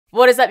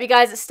What is up, you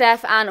guys? It's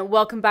Steph and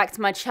welcome back to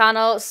my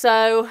channel.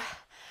 So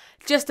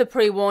just a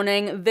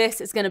pre-warning,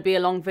 this is going to be a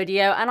long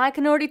video, and I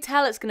can already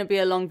tell it's going to be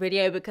a long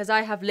video because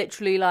I have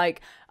literally like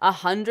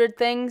 100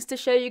 things to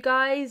show you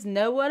guys.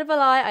 No word of a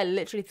lie, I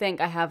literally think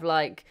I have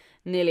like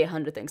nearly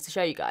 100 things to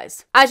show you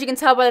guys. As you can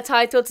tell by the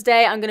title,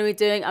 today I'm going to be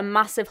doing a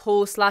massive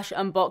haul slash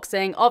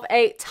unboxing of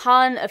a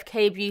ton of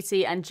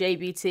K-beauty and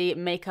J-beauty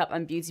makeup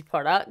and beauty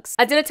products.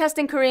 I did a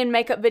testing Korean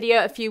makeup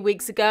video a few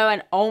weeks ago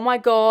and oh my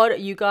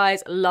god, you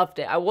guys loved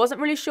it. I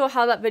wasn't really sure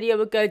how that video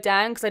would go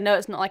down because I know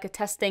it's not like a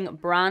testing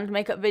brand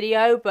makeup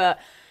video, but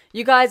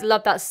you guys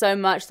love that so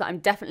much that I'm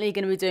definitely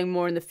going to be doing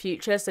more in the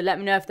future, so let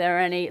me know if there are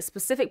any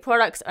specific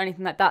products or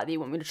anything like that that you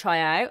want me to try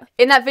out.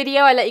 In that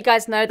video, I let you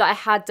guys know that I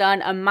had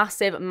done a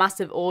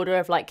massive order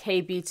of like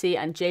K-beauty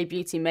and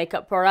J-beauty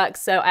makeup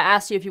products, so I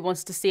asked you if you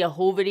wanted to see a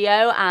haul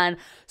video, and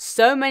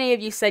so many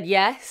of you said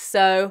yes,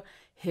 so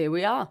here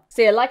we are.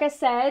 So yeah, like I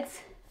said,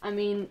 I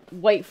mean,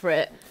 wait for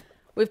it.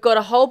 We've got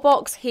a whole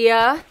box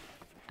here,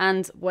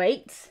 and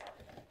wait.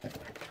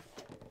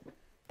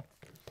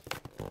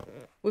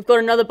 We've got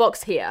another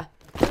box here.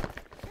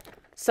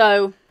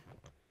 So,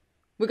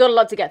 we've got a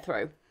lot to get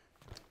through.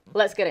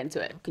 Let's get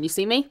into it. Can you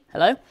see me?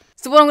 Hello?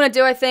 So what I'm going to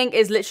do, I think,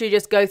 is literally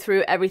just go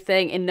through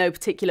everything in no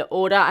particular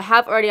order. I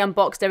have already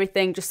unboxed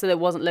everything just so there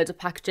wasn't loads of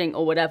packaging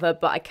or whatever,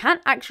 but I can't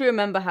actually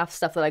remember half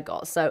stuff that I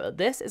got. So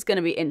this is going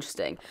to be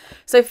interesting.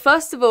 So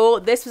first of all,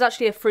 this was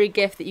actually a free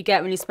gift that you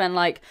get when you spend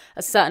like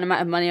a certain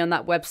amount of money on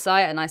that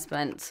website, and I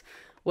spent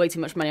way too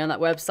much money on that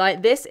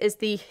website. This is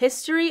the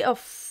History of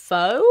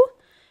Faux.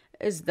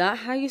 Is that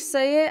how you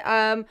say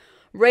it?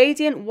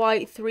 Radiant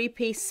White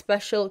 3-piece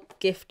special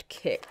gift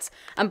kit.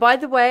 And by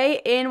the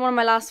way, in one of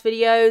my last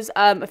videos,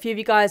 a few of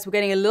you guys were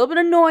getting a little bit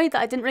annoyed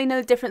that I didn't really know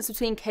the difference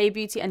between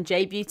K-beauty and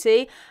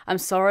J-beauty. I'm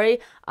sorry,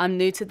 I'm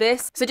new to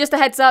this. So just a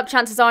heads up,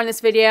 chances are in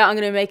this video, I'm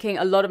going to be making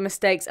a lot of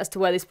mistakes as to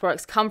where these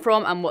products come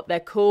from and what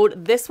they're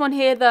called. This one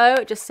here though,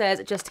 it just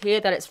says just here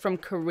that it's from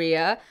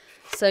Korea.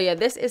 So yeah,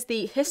 this is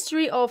the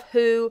History of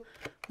Who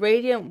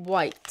Radiant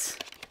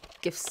White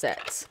gift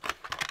set.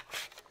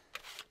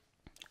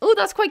 Oh,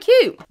 that's quite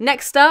cute.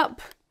 Next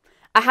up,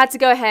 I had to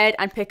go ahead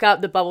and pick up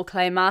the bubble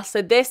clay mask.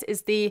 So this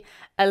is the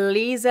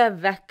Elisa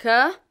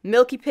Vecca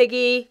Milky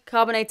Piggy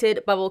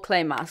carbonated bubble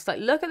clay mask. Like,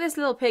 look at this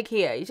little pig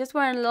here. He's just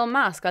wearing a little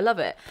mask. I love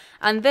it.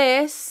 And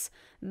this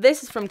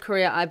is from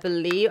Korea, I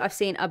believe. I've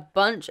seen a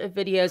bunch of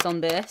videos on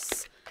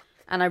this,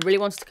 and I really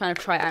wanted to kind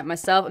of try it out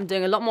myself. I'm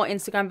doing a lot more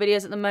Instagram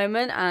videos at the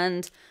moment,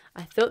 and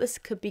I thought this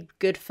could be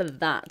good for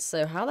that.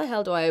 So how the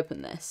hell do I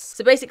open this?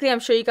 So basically, I'm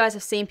sure you guys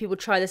have seen people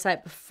try this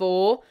out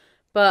before,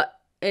 but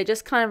it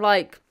just kind of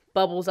like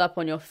bubbles up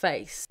on your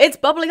face. It's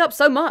bubbling up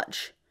so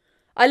much.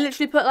 I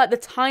literally put like the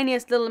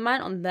tiniest little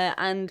amount on there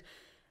and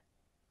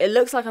it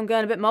looks like I'm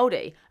going a bit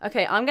moldy.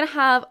 Okay, I'm going to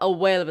have a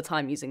whale of a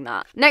time using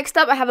that. Next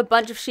up, I have a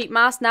bunch of sheet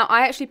masks. Now,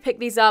 I actually picked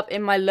these up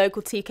in my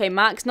local TK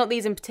Maxx. Not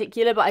these in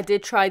particular, but I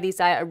did try these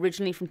out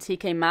originally from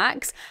TK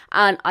Maxx.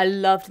 And I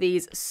loved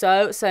these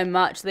so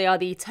much. They are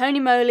the Tony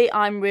Moly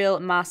I'm Real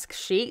mask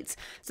sheets.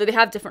 So they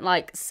have different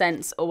like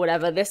scents or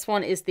whatever. This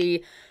one is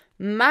the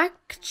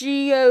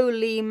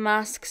Macchioli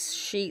Mask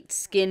Sheet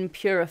Skin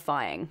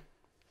Purifying.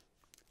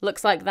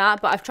 Looks like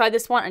that, but I've tried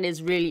this one and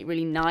it's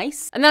really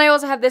nice. And then I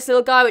also have this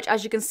little guy, which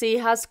as you can see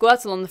has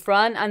Squirtle on the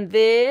front, and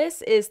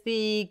this is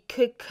the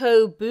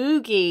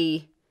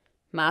Cocochic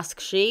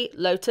mask sheet,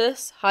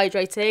 Lotus,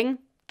 hydrating.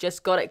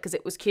 Just got it because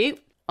it was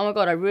cute. Oh my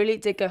god, I really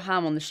did go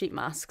ham on the sheet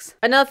masks.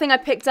 Another thing I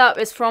picked up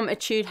is from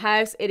Etude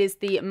House. It is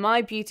the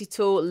My Beauty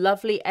Tool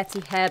Lovely Etty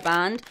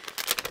Hairband.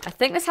 I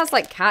think this has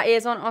like cat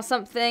ears on or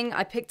something.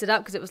 I picked it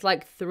up because it was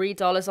like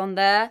 $3 on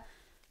there,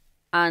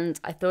 and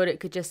I thought it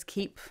could just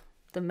keep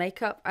the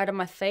makeup out of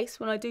my face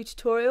when I do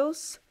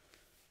tutorials.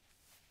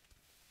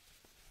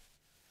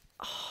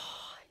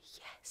 Oh,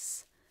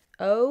 yes.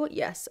 Oh,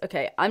 yes.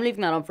 Okay, I'm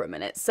leaving that on for a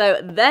minute.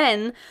 So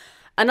then,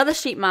 another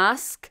sheet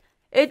mask.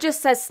 It just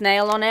says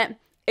snail on it.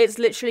 It's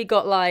literally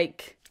got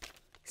like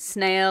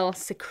snail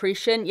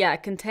secretion. Yeah,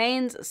 it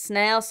contains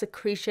snail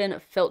secretion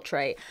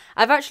filtrate.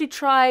 I've actually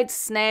tried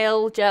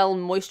snail gel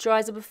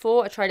moisturizer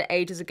before. I tried it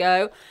ages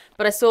ago,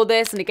 but I saw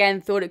this and again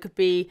thought it could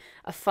be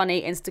a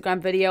funny Instagram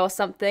video or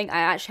something. I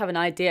actually have an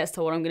idea as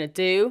to what I'm gonna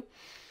do.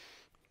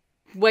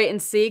 Wait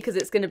and see, because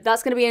that's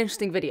gonna be an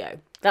interesting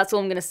video. That's all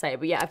I'm gonna say.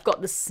 But yeah, I've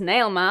got the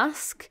snail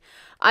mask.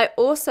 I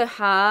also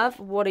have,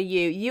 what are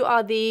you? You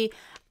are the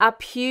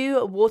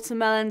Apu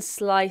Watermelon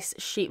Slice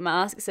Sheet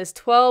Mask. It says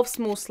 12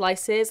 small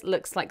slices,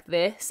 looks like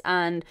this,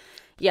 and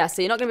yeah,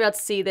 so you're not going to be able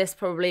to see this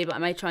probably, but I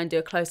may try and do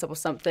a close-up or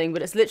something,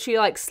 but it's literally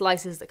like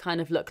slices that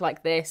kind of look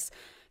like this.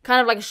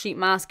 Kind of like a sheet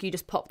mask, you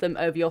just pop them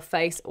over your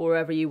face or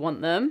wherever you want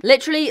them.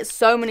 Literally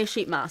so many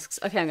sheet masks.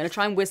 Okay, I'm going to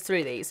try and whiz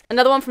through these.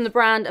 Another one from the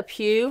brand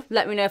Apu.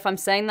 Let me know if I'm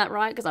saying that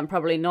right, because I'm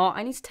probably not.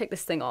 I need to take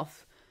this thing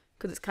off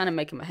because it's kind of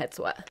making my head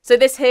sweat. So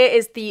this here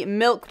is the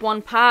Milk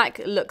 1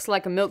 pack. It looks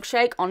like a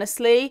milkshake,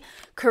 honestly.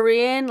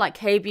 Korean, like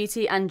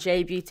K-beauty and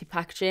J-beauty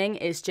packaging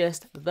is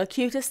just the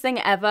cutest thing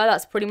ever.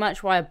 That's pretty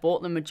much why I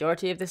bought the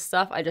majority of this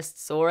stuff. I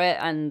just saw it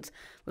and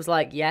was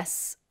like,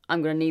 yes,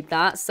 I'm going to need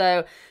that.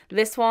 So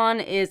this one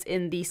is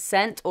in the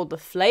scent or the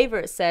flavor.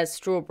 It says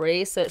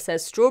strawberry. So it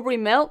says strawberry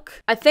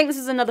milk. I think this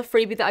is another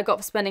freebie that I got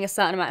for spending a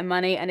certain amount of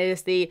money. And it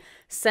is the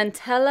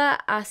Centella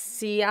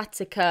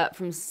Asiatica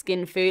from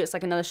Skin Food. It's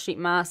like another sheet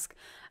mask.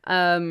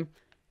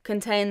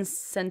 Contains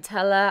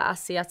Centella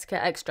Asiatica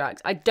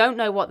extract. I don't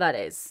know what that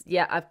is.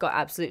 Yeah, I've got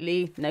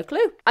absolutely no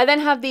clue. I then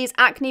have these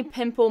acne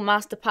pimple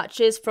master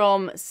patches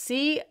from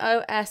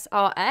COSRX.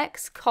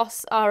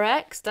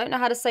 Don't know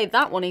how to say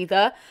that one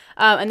either.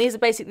 And these are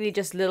basically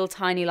just little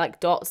tiny like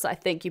dots that I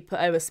think you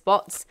put over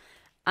spots.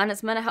 And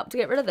it's meant to help to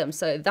get rid of them,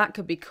 so that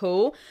could be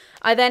cool.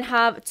 I then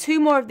have 2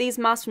 more of these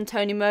masks from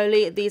Tony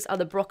Moly. These are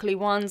the broccoli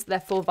ones. They're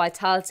full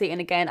vitality, and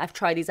again, I've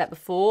tried these out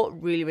before.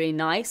 Really, really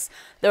nice.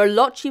 They're a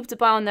lot cheaper to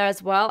buy on there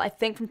as well. I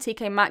think from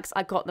TK Maxx,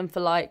 I got them for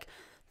like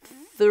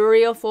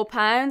 £3 or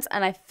 £4,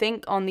 and I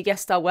think on the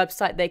Yesstyle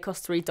website, they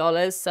cost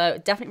 $3. So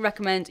definitely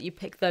recommend you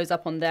pick those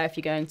up on there if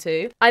you're going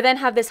to. I then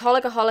have this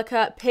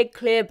Holika Pig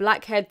Clear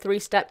Blackhead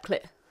 3-step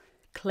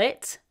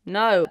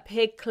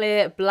Pig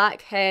Clear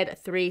Blackhead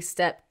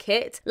 3-step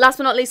kit. Last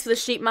but not least for the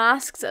sheet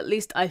masks, at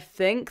least I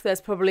think. There's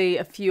probably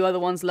a few other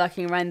ones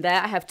lurking around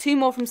there. I have 2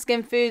 more from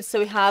Skin Foods. So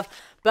we have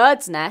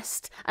Bird's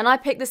Nest. And I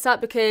picked this up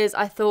because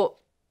I thought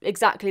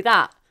exactly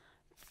that.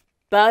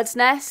 Bird's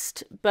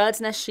Nest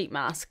sheet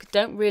mask.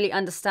 Don't really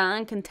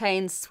understand.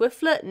 Contains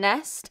Swiftlet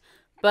Nest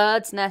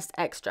Bird's Nest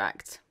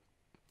extract.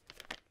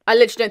 I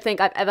literally don't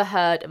think I've ever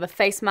heard of a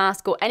face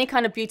mask or any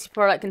kind of beauty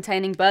product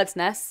containing bird's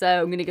nest,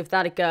 so I'm going to give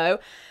that a go.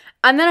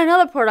 And then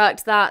another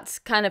product that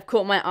kind of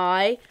caught my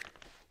eye.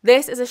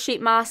 This is a sheet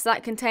mask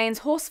that contains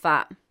horse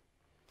fat.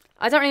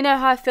 I don't really know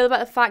how I feel about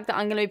the fact that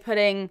I'm going to be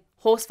putting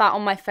horse fat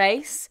on my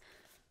face,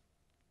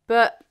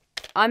 but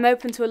I'm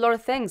open to a lot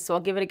of things, so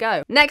I'll give it a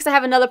go. Next, I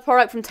have another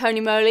product from Tony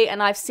Moly,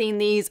 and I've seen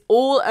these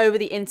all over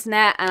the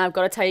internet, and I've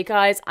got to tell you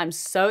guys, I'm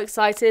so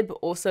excited, but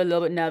also a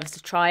little bit nervous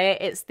to try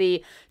it. It's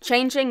the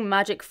Changing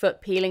Magic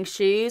Foot Peeling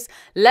Shoes.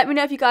 Let me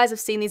know if you guys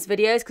have seen these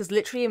videos, because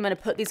literally I'm going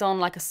to put these on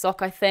like a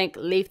sock, I think,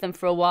 leave them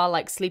for a while,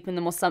 like sleep in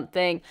them or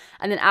something,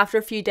 and then after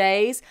a few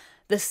days,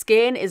 the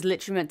skin is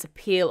literally meant to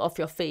peel off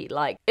your feet.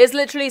 Like, it's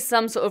literally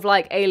some sort of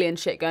like alien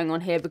shit going on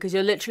here, because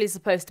you're literally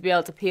supposed to be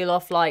able to peel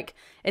off like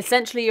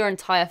essentially your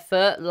entire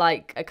foot,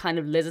 like a kind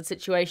of lizard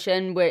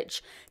situation,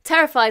 which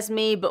terrifies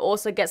me but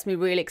also gets me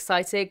really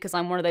excited because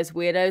I'm one of those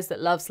weirdos that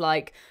loves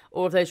like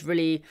all of those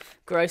really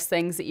gross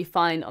things that you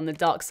find on the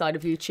dark side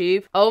of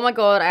YouTube. Oh my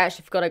god, I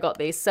actually forgot I got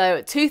these.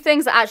 So 2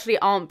 things that actually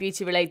aren't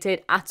beauty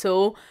related at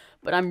all,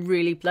 but I'm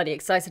really bloody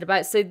excited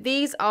about. So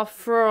these are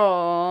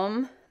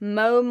from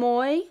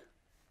Momoy.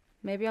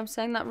 Maybe I'm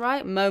saying that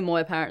right?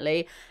 Momoy,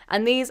 apparently.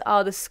 And these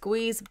are the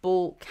Squeeze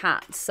Ball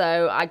Cats.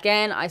 So,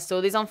 again, I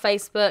saw these on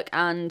Facebook.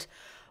 And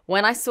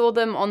when I saw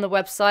them on the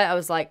website, I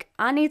was like,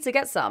 I need to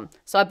get some.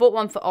 So, I bought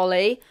one for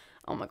Ollie.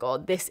 Oh, my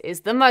God. This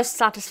is the most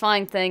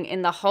satisfying thing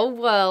in the whole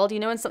world. You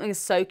know when something is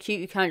so cute,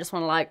 you kind of just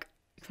want to, like,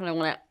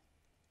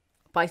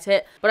 bite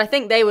it. But I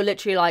think they were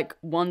literally, like,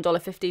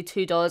 $1.50,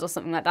 $2 or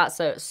something like that.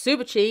 So,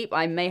 super cheap.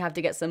 I may have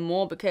to get some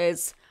more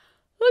because...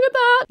 look at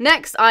that.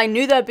 Next, I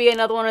knew there'd be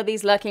another one of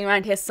these lurking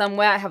around here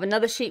somewhere. I have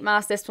another sheet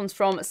mask. This one's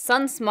from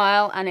Sun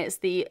Smile, and it's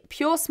the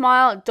Pure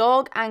Smile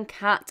Dog and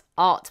Cat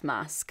Art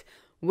Mask.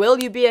 Will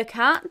you be a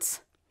cat?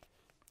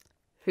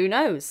 Who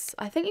knows?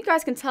 I think you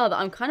guys can tell that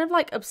I'm kind of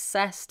like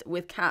obsessed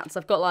with cats.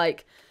 I've got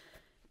like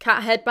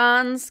cat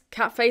headbands,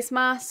 cat face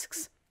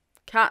masks,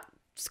 cat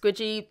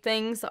squidgy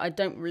things that I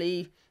don't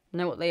really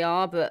know what they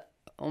are, but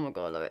oh my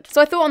god, I love it.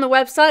 So I thought on the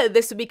website that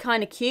this would be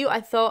kind of cute.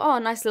 I thought, oh,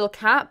 nice little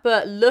cat.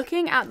 But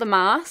looking at the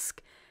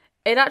mask,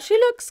 it actually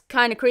looks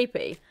kind of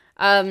creepy.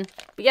 But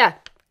yeah,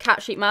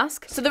 cat sheet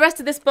mask. So the rest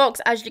of this box,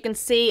 as you can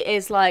see,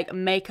 is like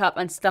makeup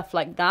and stuff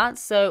like that.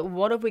 So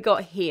what have we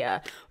got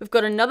here? We've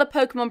got another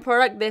Pokemon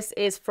product. This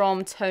is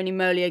from Tony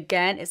Moly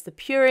again. It's the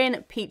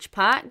Purine Peach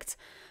Packed.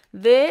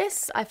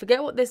 This, I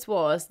forget what this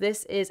was.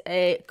 This is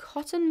a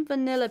Cotton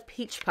Vanilla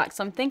Peach Pack.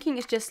 So I'm thinking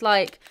it's just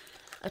like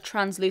a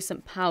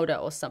translucent powder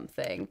or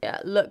something. Yeah,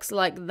 it looks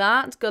like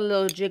that. Got a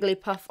little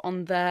Jigglypuff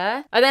on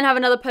there. I then have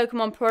another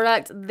Pokemon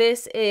product.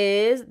 This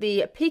is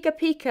the Pika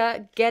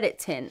Pika Get It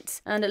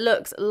tint. And it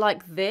looks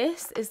like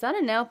this. Is that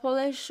a nail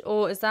polish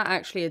or is that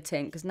actually a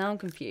tint? Because now I'm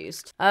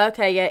confused.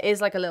 Okay, yeah, it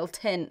is like a little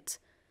tint.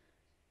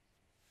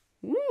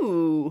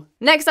 Ooh.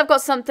 Next, I've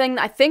got something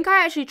that I think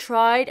I actually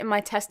tried in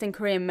my testing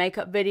Korean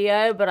makeup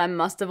video, but I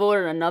must have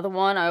ordered another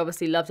one. I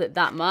obviously loved it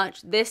that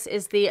much. This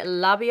is the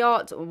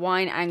Labiot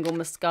Wine Angle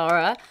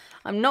Mascara.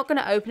 I'm not going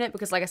to open it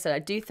because, like I said, I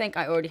do think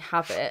I already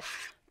have it,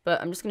 but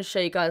I'm just going to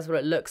show you guys what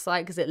it looks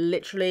like because it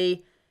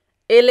literally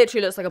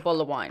looks like a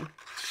bottle of wine.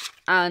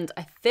 And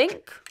I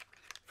think,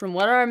 from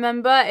what I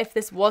remember, if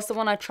this was the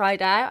one I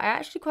tried out, I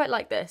actually quite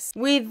like this.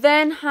 We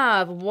then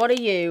have, what are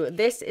you?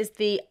 This is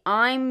the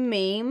I'm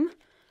Meme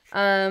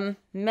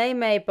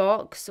May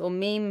box or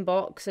meme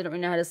box. I don't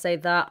really know how to say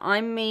that.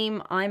 I'm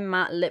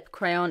matte lip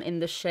crayon in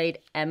the shade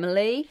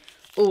Emily.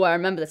 Oh, I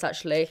remember this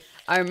actually.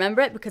 I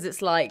remember it because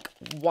it's like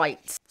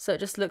white. So it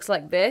just looks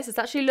like this. It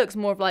actually looks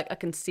more of like a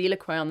concealer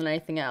crayon than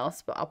anything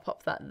else, but I'll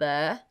pop that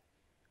there.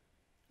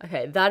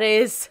 Okay, that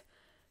is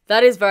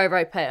very,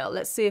 very pale.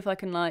 Let's see if I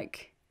can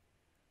like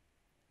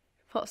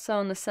put some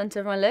on the center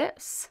of my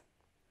lips.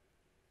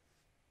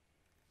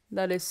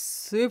 That is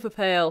super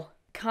pale.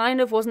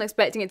 Kind of wasn't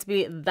expecting it to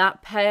be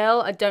that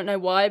pale. I don't know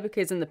why,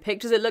 because in the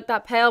pictures it looked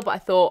that pale, but I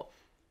thought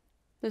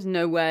there's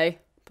no way.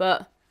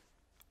 But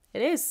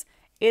it is.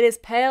 It is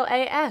pale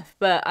AF,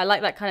 but I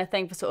like that kind of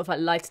thing for sort of like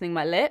lightening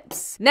my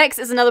lips. Next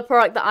is another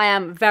product that I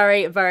am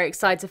very, very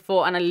excited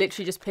for, and I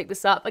literally just picked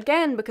this up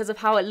again because of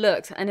how it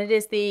looks, and it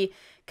is the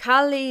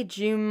Kali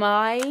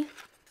Jumai.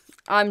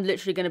 I'm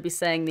literally going to be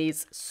saying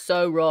these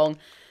so wrong.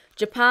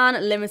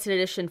 Japan limited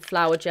edition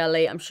flower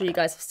jelly. I'm sure you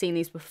guys have seen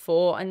these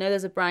before. I know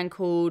there's a brand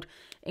called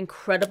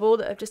Incredible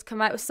that have just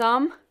come out with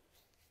some.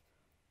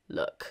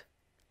 Look.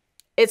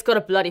 It's got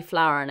a bloody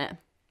flower in it.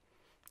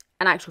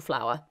 An actual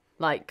flower.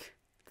 Like,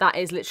 that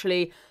is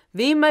literally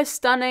the most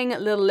stunning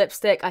little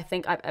lipstick I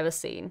think I've ever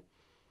seen.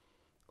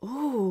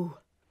 Ooh.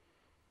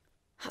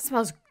 That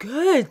smells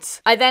good.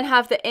 I then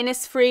have the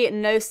Innisfree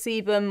No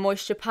Sebum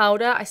Moisture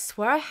Powder. I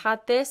swear I had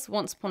this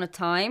once upon a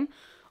time.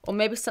 Or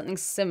maybe something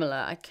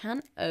similar. I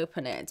can't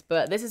open it.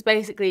 But this is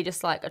basically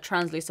just like a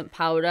translucent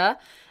powder.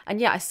 And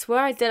yeah, I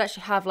swear I did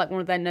actually have like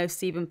one of their No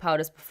Sebum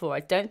powders before.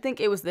 I don't think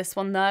it was this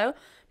one though.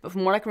 But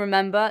from what I can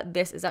remember,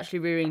 this is actually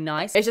really, really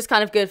nice. It's just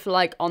kind of good for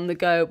like on the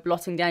go,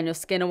 blotting down your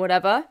skin or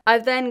whatever.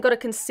 I've then got a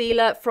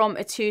concealer from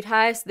Etude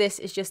House. This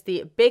is just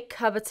the Big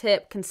Cover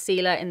Tip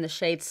Concealer in the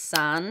shade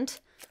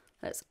Sand.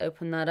 Let's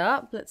open that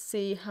up. Let's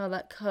see how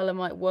that colour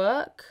might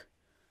work.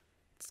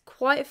 It's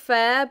quite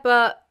fair,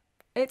 but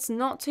it's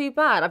not too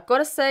bad. I've got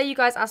to say, you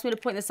guys asked me to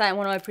point this out in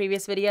one of my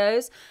previous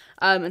videos.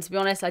 And to be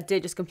honest, I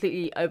did just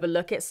completely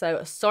overlook it.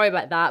 So sorry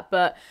about that.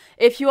 But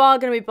if you are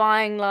going to be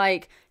buying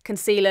like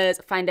concealers,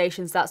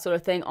 foundations, that sort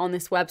of thing on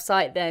this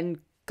website,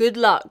 then good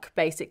luck,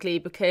 basically,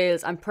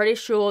 because I'm pretty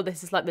sure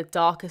this is like the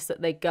darkest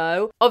that they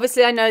go.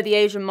 Obviously, I know the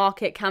Asian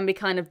market can be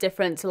kind of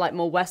different to like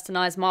more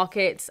westernized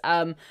markets.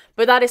 But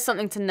that is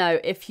something to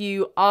know. If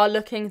you are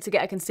looking to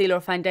get a concealer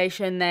or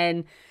foundation,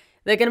 then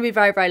they're going to be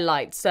very, very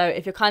light. So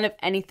if you're kind of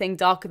anything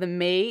darker than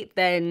me,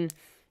 then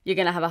you're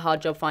going to have a hard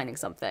job finding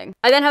something.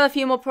 I then have a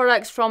few more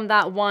products from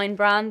that wine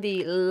brand,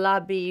 the La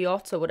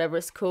Biotte or whatever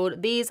it's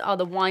called. These are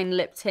the wine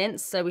lip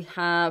tints. So we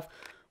have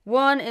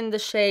one in the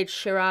shade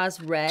Shiraz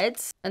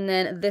Red. And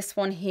then this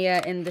one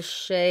here in the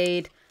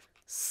shade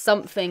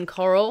Something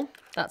Coral.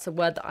 That's a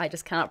word that I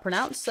just cannot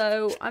pronounce.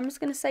 So I'm just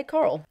going to say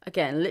coral.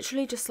 Again,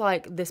 literally just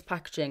like this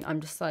packaging.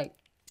 I'm just like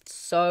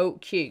so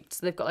cute.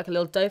 So they've got like a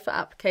little doe foot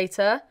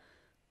applicator.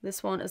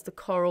 This one is the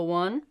coral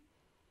one.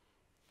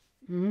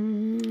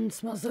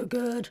 Smells so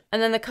good.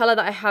 And then the colour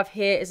that I have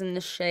here is in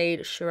the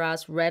shade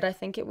Shiraz Red, I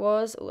think it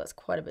was. Oh, that's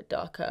quite a bit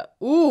darker.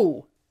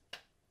 Ooh,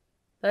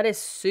 that is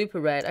super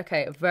red.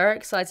 Okay, very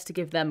excited to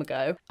give them a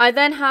go. I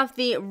then have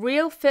the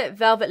Real Fit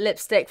Velvet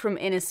Lipstick from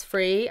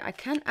Innisfree. I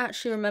can't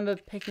actually remember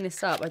picking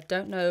this up. I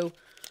don't know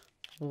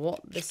what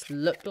this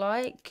looked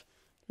like.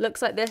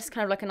 Looks like this,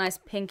 kind of like a nice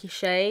pinky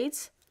shade.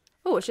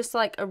 Oh, it's just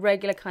like a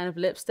regular kind of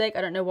lipstick.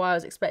 I don't know why I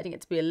was expecting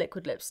it to be a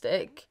liquid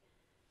lipstick.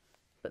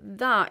 But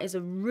that is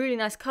a really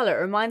nice colour.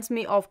 It reminds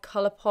me of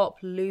Colourpop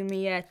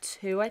Lumiere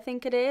 2, I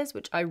think it is,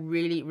 which I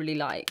really, really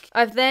like.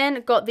 I've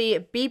then got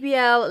the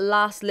BBL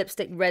Last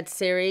Lipstick Red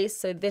series.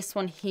 So this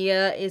one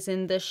here is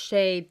in the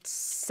shade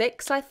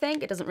 6, I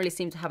think. It doesn't really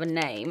seem to have a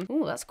name.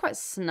 Oh, that's quite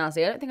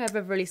snazzy. I don't think I've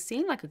ever really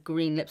seen like a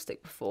green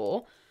lipstick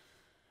before.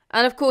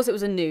 And of course it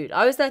was a nude.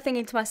 I was there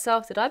thinking to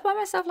myself, did I buy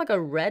myself like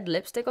a red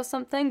lipstick or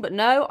something? But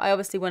no, I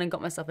obviously went and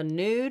got myself a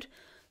nude.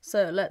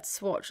 So let's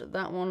swatch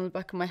that one on the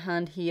back of my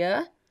hand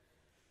here.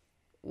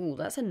 Ooh,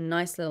 that's a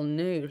nice little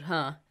nude,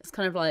 huh? It's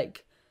kind of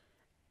like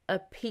a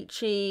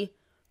peachy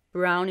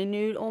brownie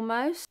nude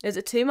almost. Is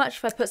it too much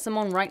if I put some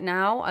on right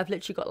now? I've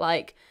literally got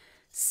like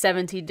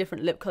 70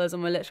 different lip colours on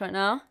my lips right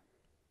now.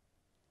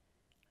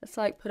 Let's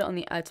like put it on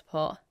the outer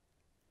part.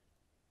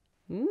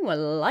 Ooh, I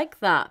like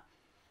that.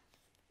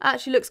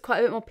 Actually looks quite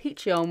a bit more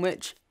peachy on,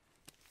 which,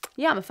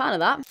 yeah, I'm a fan of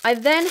that. I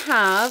then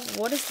have,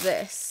 what is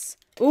this?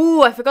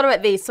 Ooh, I forgot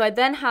about these. So I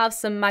then have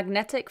some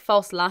magnetic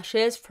false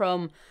lashes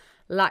from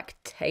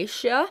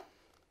Lactatia.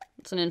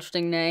 It's an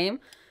interesting name,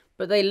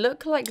 but they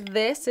look like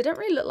this. They don't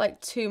really look like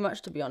too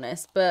much, to be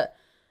honest, but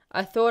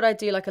I thought I'd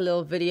do like a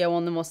little video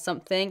on them or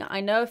something. I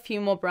know a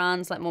few more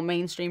brands, like more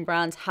mainstream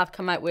brands, have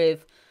come out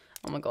with,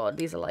 oh my god,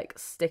 these are like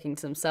sticking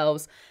to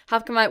themselves,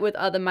 have come out with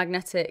other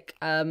magnetic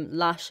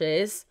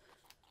lashes.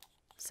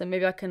 So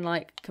maybe I can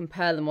like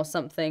compare them or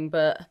something,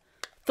 but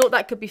thought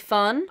that could be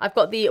fun. I've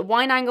got the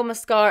Wine Angle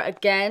Mascara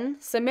again.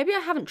 So maybe I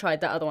haven't tried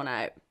that other one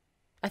out.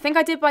 I think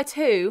I did buy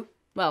two.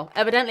 Well,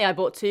 evidently I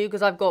bought two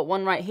because I've got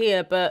one right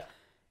here, but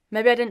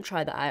maybe I didn't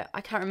try that out.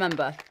 I can't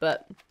remember,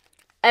 but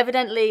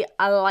evidently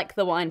I like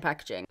the wine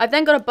packaging. I've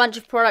then got a bunch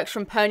of products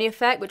from Pony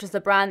Effect, which is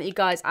the brand that you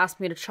guys asked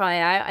me to try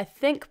out. I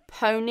think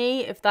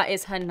Pony, if that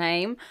is her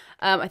name,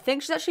 I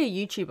think she's actually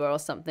a YouTuber or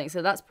something,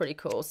 so that's pretty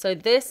cool. So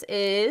this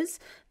is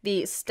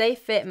the Stay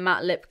Fit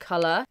Matte Lip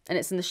Color, and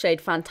it's in the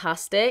shade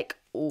Fantastic.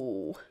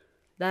 Ooh,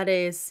 that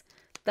is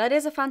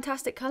a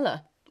fantastic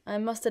color, I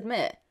must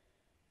admit.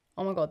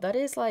 Oh my god, that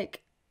is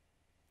like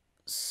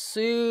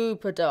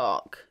super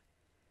dark.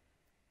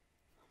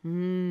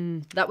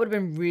 That would have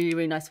been really,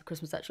 really nice for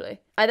Christmas,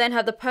 actually. I then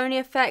have the Pony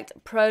Effect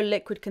Pro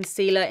Liquid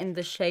Concealer in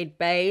the shade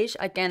Beige.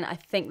 Again, I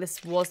think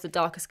this was the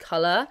darkest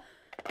color.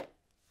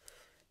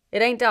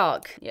 It ain't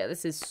dark. Yeah,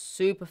 this is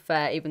super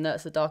fair, even though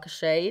it's a darker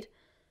shade.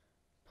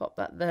 Pop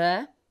that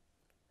there.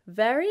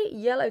 Very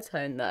yellow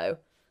tone, though.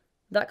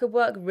 That could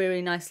work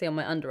really nicely on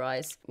my under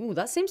eyes. Ooh,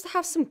 that seems to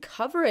have some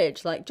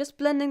coverage. Like, just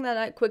blending that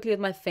out quickly with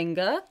my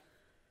finger.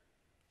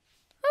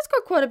 That's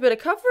got quite a bit of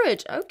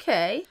coverage.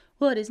 Okay.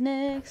 What is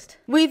next?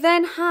 We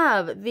then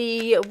have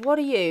the, what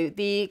are you?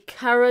 The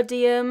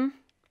Caradium.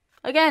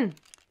 Again,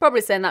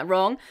 probably saying that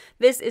wrong.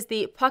 This is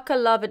the Pucker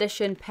Love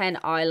Edition pen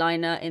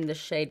eyeliner in the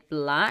shade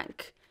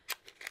Black.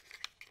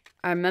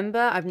 I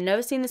remember, I've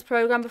never seen this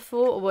program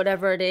before or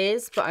whatever it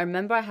is, but I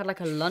remember I had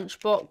like a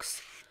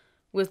lunchbox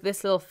with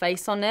this little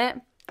face on it,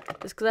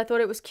 just because I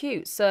thought it was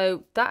cute.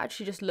 So that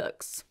actually just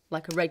looks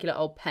like a regular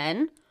old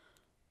pen.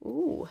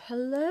 Ooh,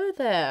 hello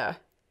there.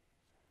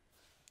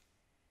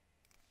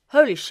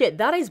 Holy shit,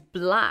 that is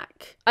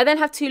black. I then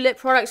have two lip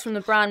products from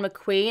the brand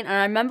McQueen, and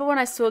I remember when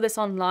I saw this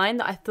online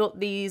that I thought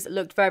these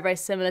looked very, very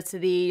similar to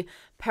the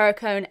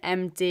Perricone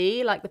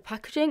MD. Like, the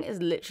packaging is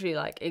literally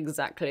like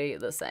exactly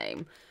the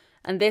same.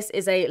 And this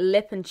is a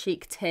lip and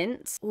cheek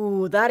tint.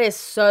 Ooh, that is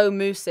so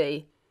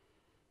moussey.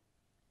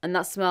 And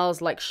that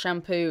smells like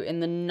shampoo in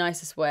the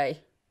nicest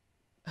way.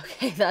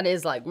 Okay, that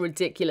is like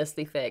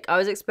ridiculously thick. I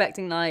was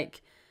expecting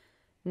like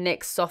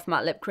NYX Soft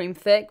Matte Lip Cream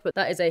thick, but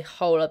that is a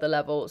whole other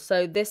level.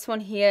 So this one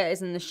here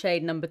is in the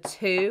shade number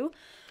 2.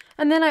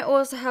 And then I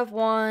also have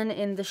one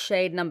in the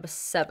shade number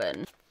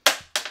 7.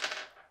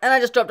 And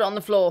I just dropped it on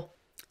the floor.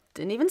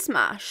 Didn't even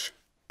smash.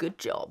 Good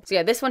job. So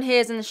yeah, this one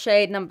here is in the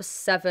shade number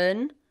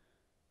 7.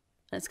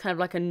 It's kind of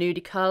like a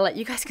nudie colour. Like,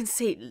 you guys can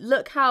see,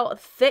 look how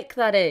thick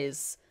that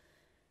is.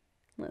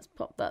 Let's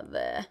pop that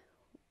there.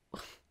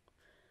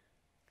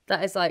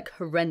 That is like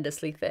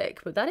horrendously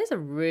thick, but that is a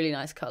really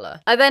nice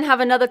colour. I then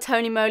have another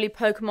Tony Moly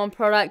Pokemon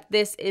product.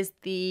 This is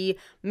the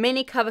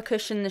mini cover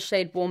cushion in the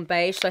shade Warm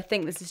Beige. So I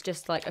think this is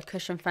just like a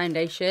cushion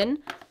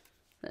foundation.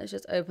 Let's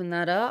just open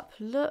that up.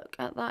 Look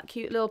at that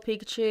cute little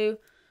Pikachu.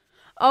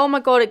 Oh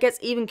my god, it gets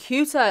even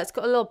cuter. It's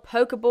got a little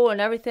Pokeball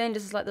and everything,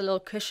 just like the little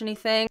cushiony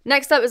thing.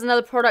 Next up is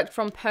another product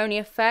from Pony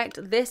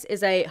Effect. This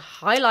is a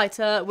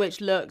highlighter,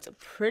 which looked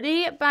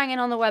pretty banging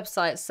on the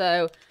website,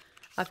 so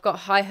I've got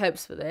high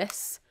hopes for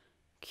this.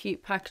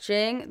 Cute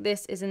packaging.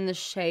 This is in the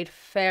shade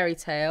Fairy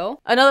Tale.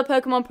 Another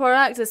Pokemon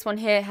product. This one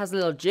here has a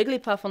little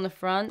Jigglypuff on the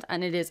front,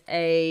 and it is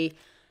a,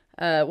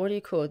 what do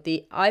you call it?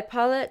 The eye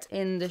palette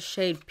in the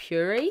shade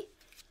Puri.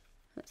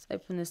 Let's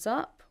open this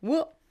up.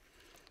 Whoop.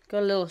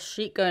 Got a little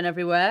sheet going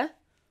everywhere.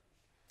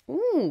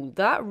 Ooh,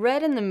 that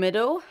red in the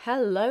middle.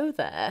 Hello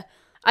there.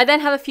 I then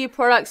have a few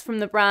products from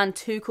the brand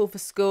Too Cool for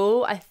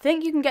School. I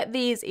think you can get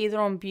these either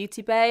on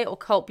Beauty Bay or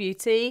Cult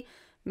Beauty.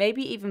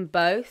 Maybe even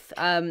both.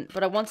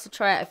 But I wanted to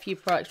try out a few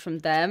products from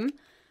them.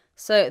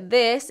 So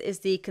this is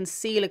the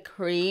concealer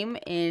cream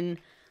in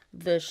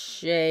the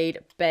shade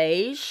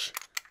Beige.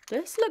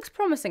 This looks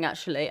promising,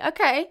 actually.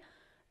 Okay.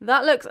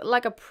 That looks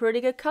like a pretty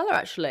good color,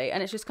 actually.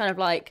 And it's just kind of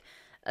like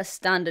a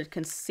standard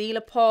concealer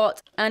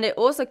pot, and it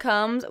also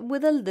comes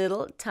with a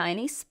little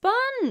tiny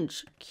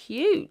sponge.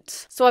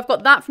 Cute. So I've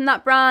got that from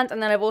that brand,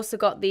 and then I've also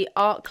got the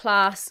Art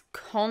Class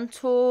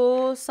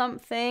Contour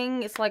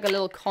something. It's like a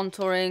little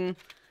contouring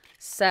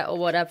set or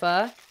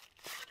whatever.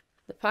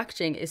 The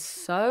packaging is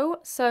so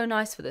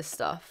nice for this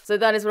stuff. So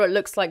that is what it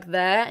looks like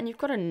there, and you've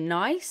got a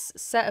nice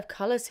set of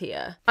colors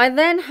here. I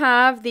then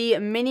have the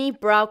mini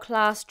Brow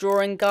Class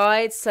drawing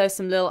guide, so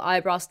some little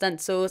eyebrow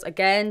stencils.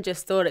 Again,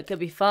 just thought it could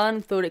be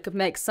fun, thought it could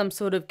make some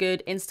sort of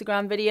good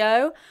Instagram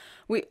video.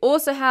 We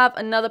also have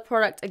another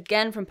product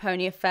again from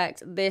Pony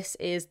Effect. This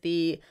is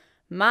the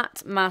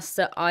Matte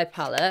Master Eye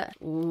Palette.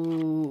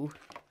 Ooh,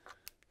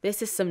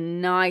 this is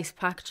some nice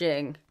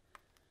packaging.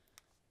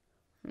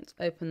 Let's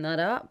open that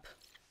up.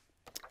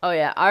 Oh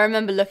yeah, I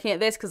remember looking at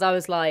this because I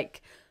was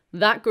like,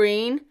 that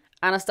green,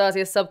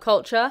 Anastasia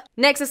Subculture.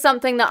 Next is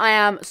something that I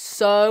am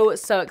so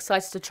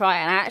excited to try,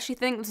 and I actually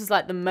think this is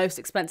like the most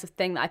expensive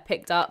thing that I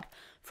picked up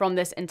from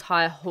this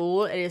entire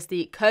haul. It is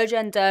the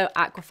Kojendo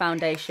Aqua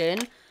Foundation.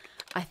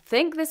 I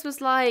think this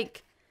was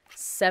like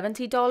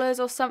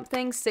 $70 or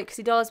something,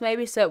 $60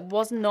 maybe, so it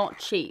was not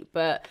cheap,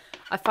 but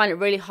I find it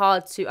really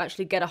hard to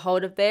actually get a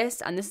hold of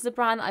this, and this is a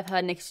brand that I've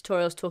heard Nikki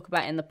Tutorials talk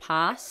about in the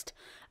past.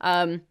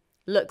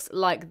 Looks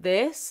like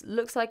this.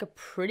 Looks like a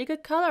pretty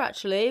good color,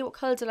 actually. What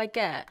color did I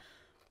get?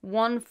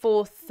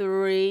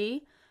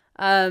 143.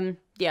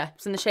 Yeah,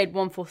 it's in the shade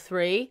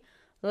 143.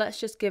 Let's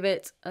just give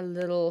it a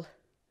little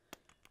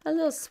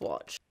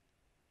swatch.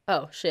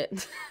 Oh,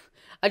 shit.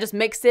 I just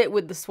mixed it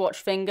with the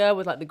swatch finger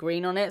with like the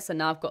green on it, so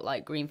now I've got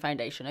like green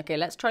foundation. Okay,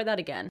 let's try that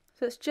again.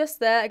 So it's just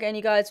there. Again,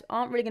 you guys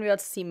aren't really going to be able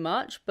to see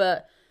much,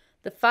 but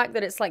the fact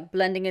that it's like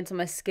blending into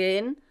my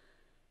skin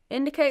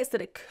indicates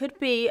that it could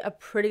be a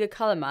pretty good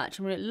color match.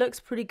 I mean, it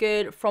looks pretty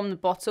good from the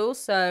bottle,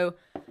 so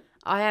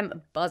I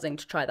am buzzing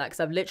to try that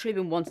because I've literally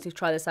been wanting to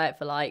try this out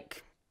for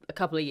like a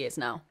couple of years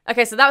now.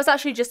 Okay, so that was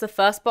actually just the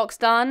first box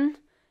done.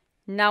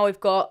 Now we've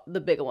got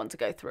the bigger one to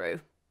go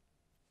through.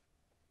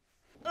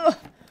 Ugh,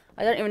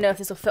 I don't even know if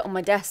this will fit on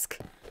my desk.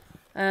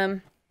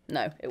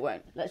 No, it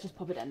won't. Let's just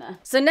pop it in there.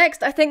 So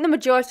next, I think the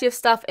majority of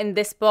stuff in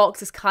this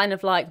box is kind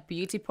of like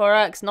beauty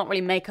products, not really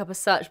makeup as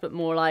such, but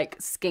more like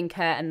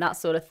skincare and that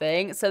sort of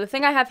thing. So the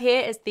thing I have here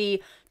is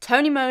the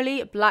Tony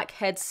Moly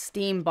Blackhead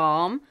Steam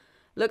Balm.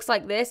 Looks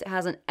like this. It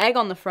has an egg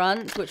on the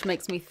front, which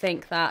makes me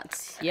think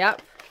that,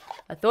 yep,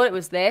 I thought it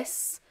was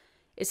this.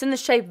 It's in the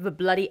shape of a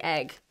bloody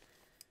egg.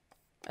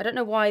 I don't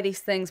know why these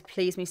things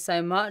please me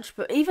so much,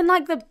 but even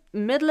like the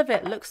middle of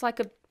it looks like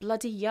a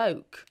bloody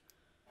yolk.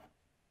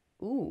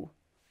 Ooh.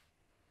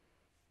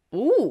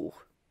 Ooh.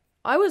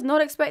 I was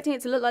not expecting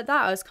it to look like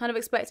that. I was kind of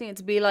expecting it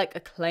to be like a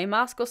clay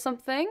mask or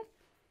something.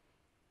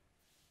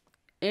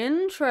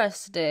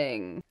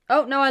 Interesting.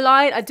 Oh, no, I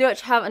lied. I do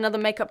actually have another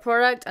makeup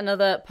product,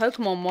 another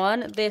Pokemon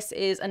one. This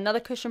is another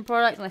cushion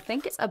product, and I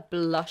think it's a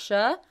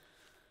blusher.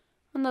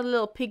 Another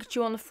little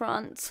Pikachu on the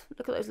front.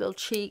 Look at those little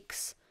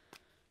cheeks.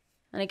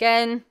 And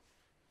again,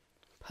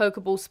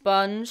 Pokeball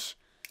sponge.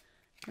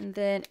 And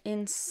then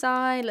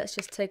inside, let's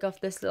just take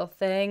off this little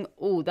thing.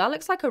 Oh, that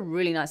looks like a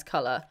really nice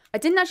color. I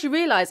didn't actually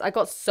realize I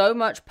got so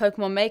much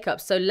Pokemon makeup.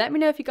 So let me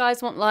know if you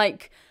guys want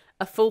like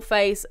a full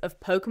face of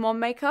Pokemon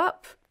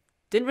makeup.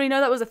 Didn't really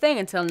know that was a thing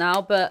until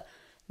now, but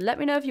let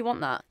me know if you want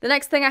that. The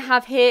next thing I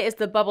have here is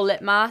the Bubble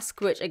Lip Mask,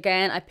 which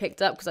again, I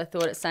picked up because I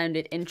thought it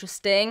sounded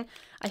interesting.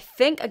 I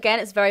think, again,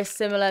 it's very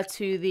similar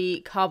to the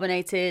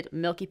carbonated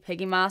Milky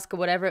Piggy Mask or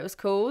whatever it was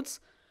called.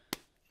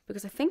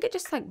 Because I think it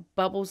just like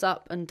bubbles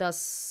up and does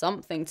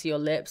something to your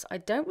lips. I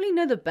don't really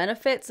know the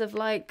benefits of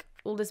like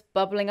all this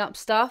bubbling up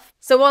stuff.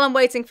 So while I'm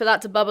waiting for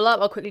that to bubble up,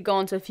 I'll quickly go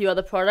on to a few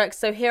other products.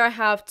 So here I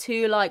have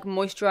two like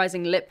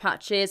moisturizing lip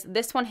patches.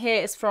 This one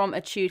here is from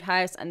Etude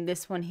House and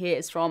this one here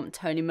is from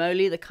Tony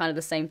Moly. They're kind of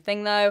the same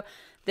thing though.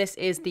 This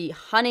is the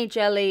Honey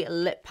Jelly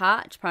Lip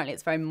Patch. Apparently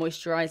it's very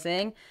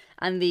moisturizing.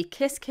 And the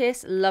Kiss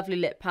Kiss Lovely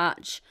Lip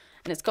Patch.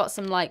 And it's got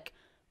some like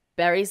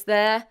berries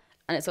there.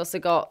 And it's also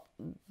got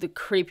the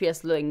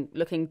creepiest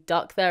looking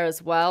duck there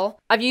as well.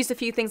 I've used a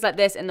few things like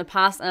this in the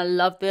past and I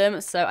love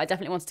them, so I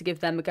definitely wanted to give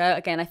them a go.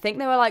 Again, I think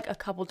they were like a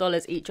couple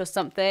dollars each or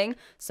something,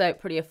 so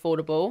pretty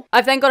affordable.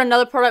 I've then got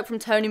another product from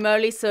Tony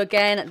Moly, so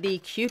again, the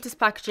cutest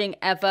packaging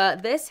ever.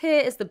 This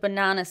here is the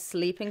Banana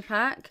Sleeping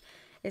Pack.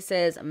 It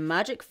says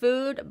Magic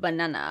Food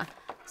Banana.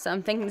 So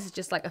I'm thinking this is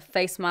just like a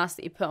face mask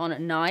that you put on at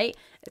night.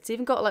 It's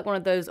even got like one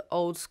of those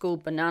old school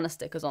banana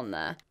stickers on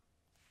there.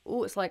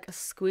 Oh, it's like a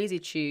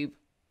squeezy tube.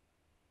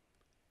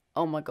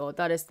 Oh my god,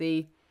 that is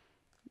the...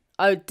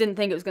 I didn't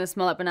think it was going to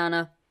smell like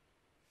banana.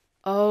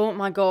 Oh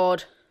my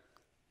god.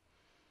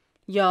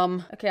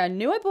 Yum. Okay, I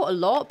knew I bought a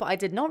lot, but I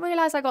did not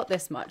realize I got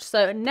this much.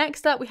 So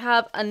next up, we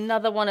have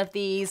another one of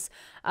these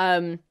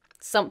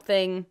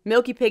something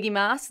Milky Piggy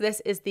masks. This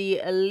is the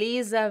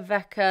Elisa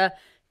Veka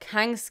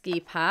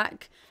Kangski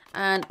pack.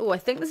 And, oh, I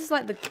think this is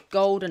like the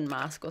golden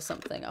mask or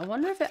something. I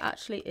wonder if it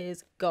actually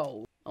is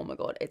gold. Oh my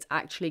god, it's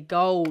actually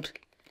gold.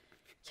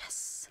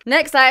 Yes.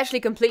 Next, I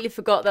actually completely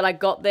forgot that I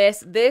got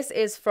this. This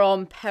is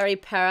from Peri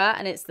Pera,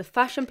 and it's the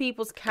Fashion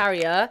People's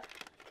Carrier.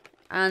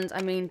 And,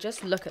 I mean,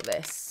 just look at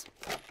this.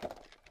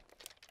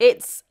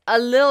 It's a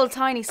little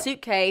tiny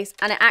suitcase,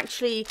 and it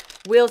actually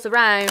wheels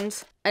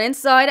around. And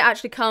inside, it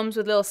actually comes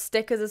with little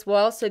stickers as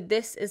well. So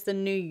this is the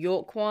New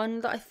York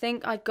one that I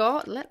think I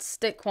got. Let's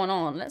stick one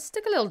on. Let's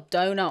stick a little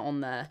donut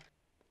on there.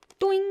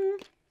 Doing.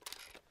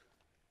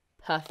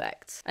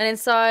 Perfect. And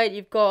inside,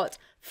 you've got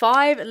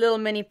 5 little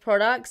mini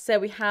products. So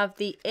we have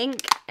the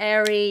Ink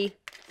Airy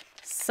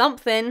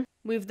something.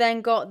 We've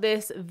then got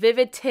this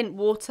Vivid Tint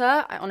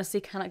Water. I honestly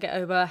cannot get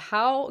over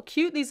how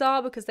cute these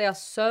are because they are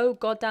so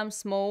goddamn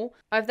small.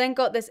 I've then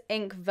got this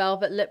Ink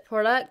Velvet Lip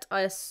product,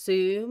 I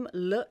assume.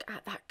 Look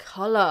at that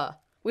colour.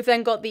 We've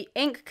then got the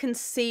Ink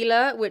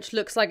Concealer, which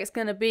looks like it's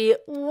going to be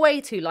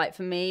way too light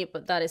for me,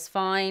 but that is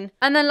fine.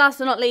 And then last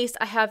but not least,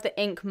 I have the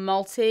Ink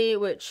Multi,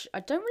 which I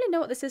don't really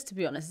know what this is, to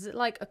be honest. Is it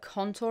like a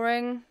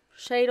contouring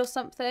shade or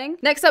something?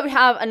 Next up, we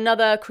have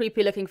another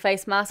creepy looking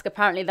face mask.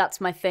 Apparently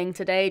that's my thing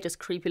today, just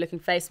creepy looking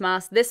face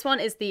mask. This one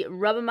is the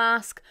Rubber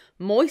Mask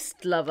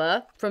Moist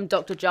Lover from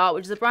Dr. Jart,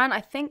 which is a brand I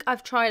think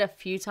I've tried a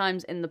few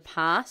times in the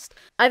past.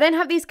 I then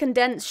have these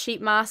condensed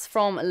sheet masks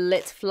from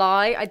Lit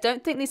Fly. I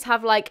don't think these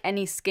have like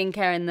any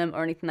skincare in them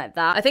or anything like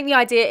that. I think the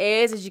idea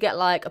is you get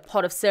like a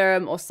pot of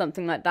serum or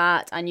something like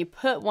that, and you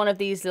put one of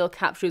these little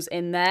capsules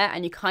in there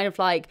and you kind of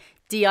like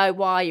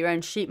DIY your own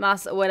sheet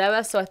mask or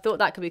whatever. So I thought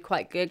that could be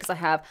quite good because I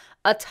have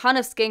a ton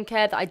of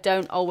skincare that I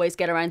don't always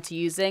get around to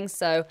using.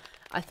 So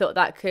I thought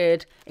that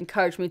could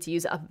encourage me to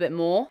use it up a bit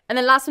more. And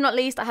then last but not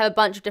least, I have a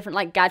bunch of different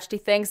like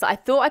gadgety things that I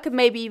thought I could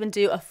maybe even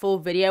do a full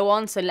video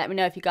on. So let me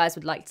know if you guys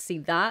would like to see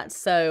that.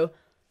 So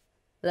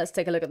let's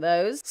take a look at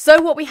those. So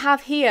what we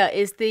have here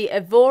is the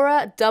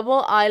Evora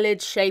Double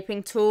Eyelid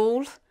Shaping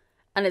Tool.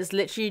 And it's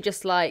literally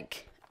just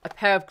like a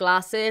pair of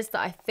glasses that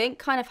I think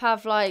kind of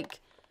have like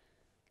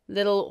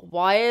little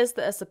wires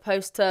that are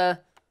supposed to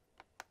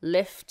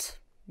lift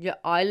your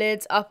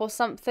eyelids up or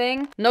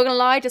something. Not gonna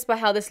lie, just by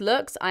how this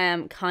looks, I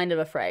am kind of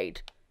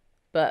afraid.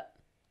 But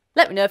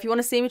let me know if you want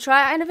to see me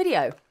try it out in a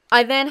video.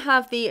 I then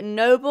have the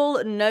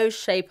Noble Nose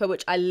Shaper,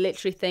 which I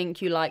literally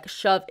think you like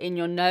shove in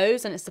your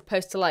nose and it's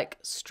supposed to like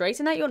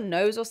straighten out your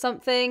nose or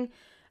something.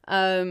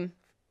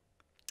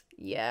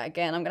 Yeah,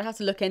 again, I'm gonna have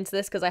to look into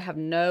this because I have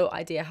no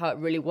idea how it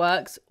really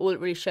works. All it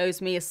really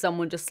shows me is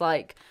someone just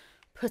like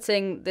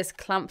putting this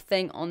clamp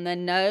thing on their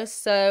nose.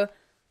 So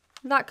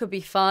that could be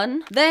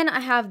fun. Then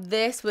I have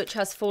this, which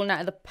has fallen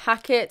out of the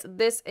packet.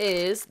 This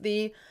is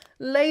the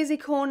Lazy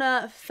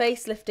Corner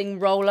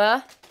Facelifting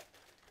Roller.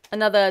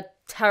 Another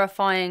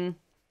terrifying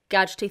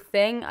gadgety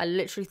thing. I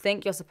literally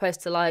think you're supposed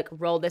to like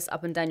roll this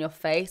up and down your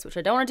face, which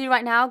I don't want to do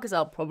right now because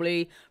I'll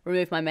probably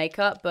remove my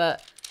makeup,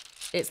 but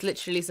it's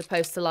literally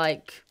supposed to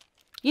like,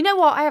 you know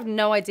what? I have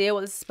no idea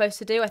what this is supposed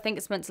to do. I think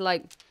it's meant to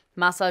like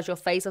massage your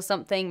face or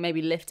something,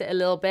 maybe lift it a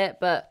little bit,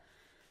 but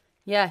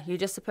yeah, you're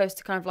just supposed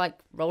to kind of like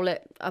roll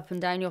it up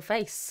and down your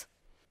face.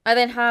 I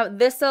then have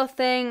this little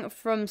thing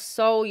from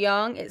Soul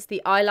Young. It's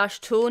the eyelash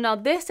tool. Now,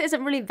 this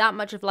isn't really that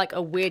much of like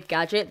a weird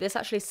gadget. This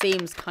actually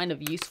seems kind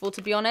of useful,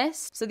 to be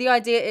honest. So the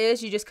idea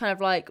is you just kind of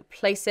like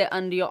place it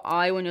under your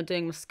eye when you're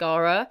doing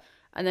mascara,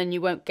 and then you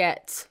won't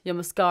get your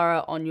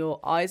mascara on your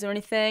eyes or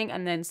anything.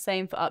 And then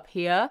same for up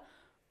here.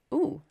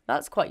 Ooh,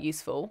 that's quite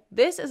useful.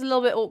 This is a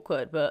little bit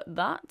awkward, but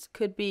that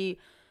could be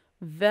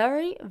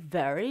very,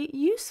 very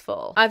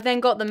useful. I've then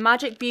got the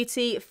Magic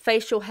Beauty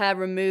facial hair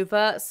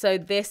remover. So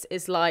this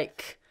is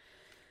like,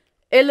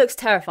 it looks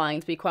terrifying,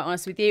 to be quite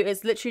honest with you.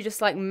 It's literally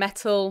just like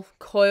metal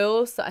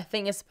coils that I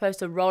think is supposed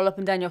to roll up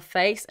and down your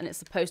face, and it's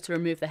supposed to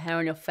remove the hair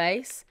on your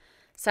face.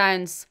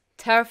 Sounds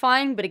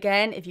terrifying, but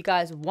again, if you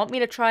guys want me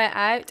to try it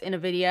out in a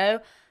video,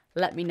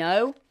 let me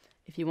know.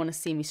 If you want to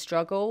see me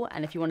struggle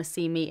and if you want to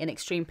see me in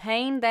extreme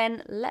pain,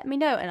 then let me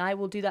know and I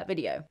will do that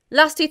video.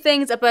 Last two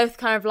things are both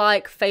kind of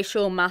like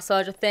facial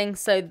massager things.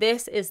 So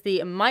this is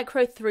the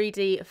Micro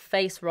 3D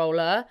Face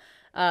Roller.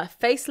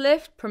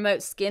 Facelift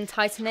promotes skin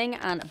tightening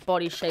and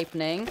body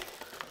shaping.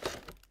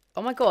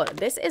 Oh my god,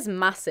 this is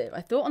massive.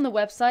 I thought on the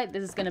website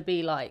this is going to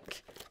be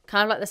like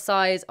kind of like the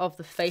size of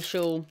the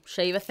facial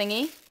shaver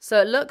thingy.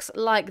 So it looks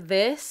like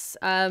this.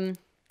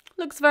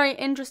 Looks very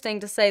interesting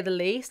to say the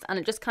least, and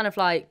it just kind of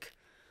like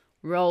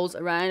rolls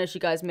around, as you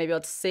guys may be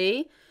able to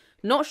see.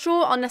 Not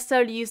sure I'll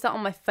necessarily use that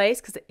on my face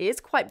because it is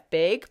quite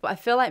big, but I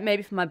feel like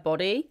maybe for my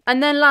body.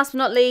 And then last but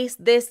not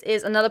least, this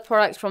is another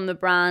product from the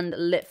brand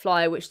Lip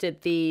Fly, which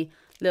did the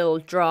little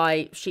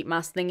dry sheet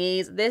mask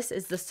thingies. This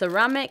is the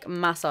ceramic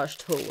massage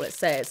tool. It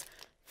says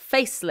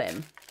face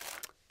slim,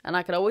 and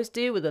I could always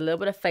do with a little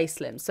bit of face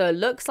slim. So it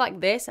looks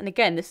like this, and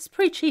again, this is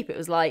pretty cheap. It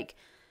was like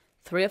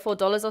 $3 or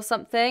 $4 or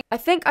something. I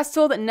think I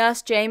saw that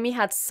Nurse Jamie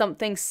had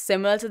something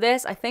similar to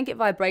this. I think it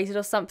vibrated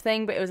or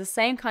something, but it was the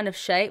same kind of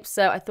shape,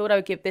 so I thought I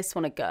would give this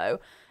one a go.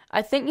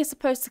 I think you're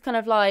supposed to kind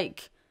of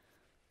like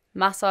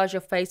massage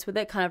your face with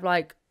it, kind of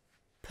like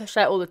push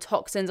out all the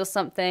toxins or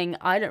something.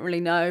 I don't really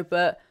know,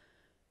 but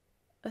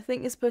I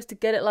think you're supposed to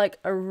get it like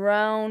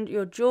around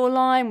your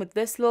jawline with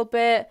this little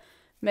bit,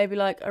 maybe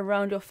like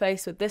around your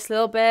face with this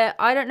little bit.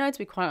 I don't know, to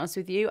be quite honest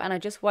with you, and I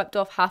just wiped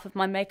off half of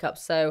my makeup,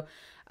 so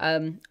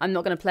I'm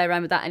not going to play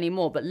around with that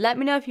anymore. But let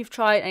me know if you've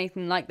tried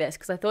anything like this,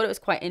 because I thought it was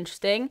quite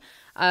interesting.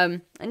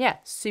 And yeah,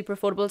 super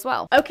affordable as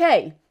well.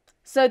 Okay,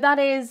 so that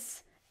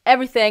is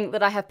everything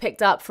that I have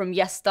picked up from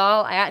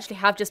Yesstyle. I actually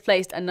have just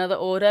placed another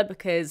order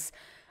because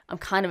I'm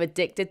kind of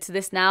addicted to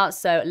this now.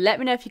 So let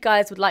me know if you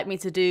guys would like me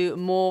to do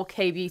more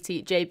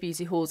K-Beauty,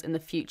 J-Beauty hauls in the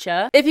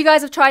future. If you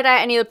guys have tried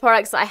out any of the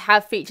products that I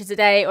have featured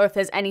today, or if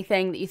there's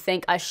anything that you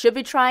think I should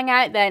be trying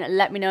out, then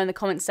let me know in the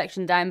comments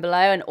section down below.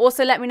 And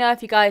also let me know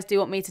if you guys do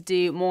want me to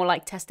do more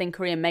like testing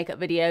Korean makeup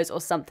videos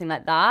or something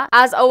like that.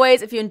 As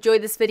always, if you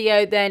enjoyed this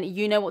video, then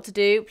you know what to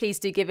do. Please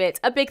do give it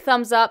a big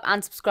thumbs up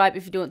and subscribe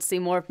if you do want to see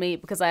more of me,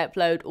 because I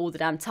upload all the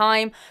damn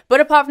time. But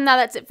apart from that,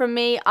 that's it from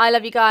me. I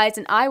love you guys,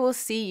 and I will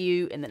see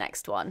you in the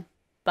next one.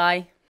 Bye.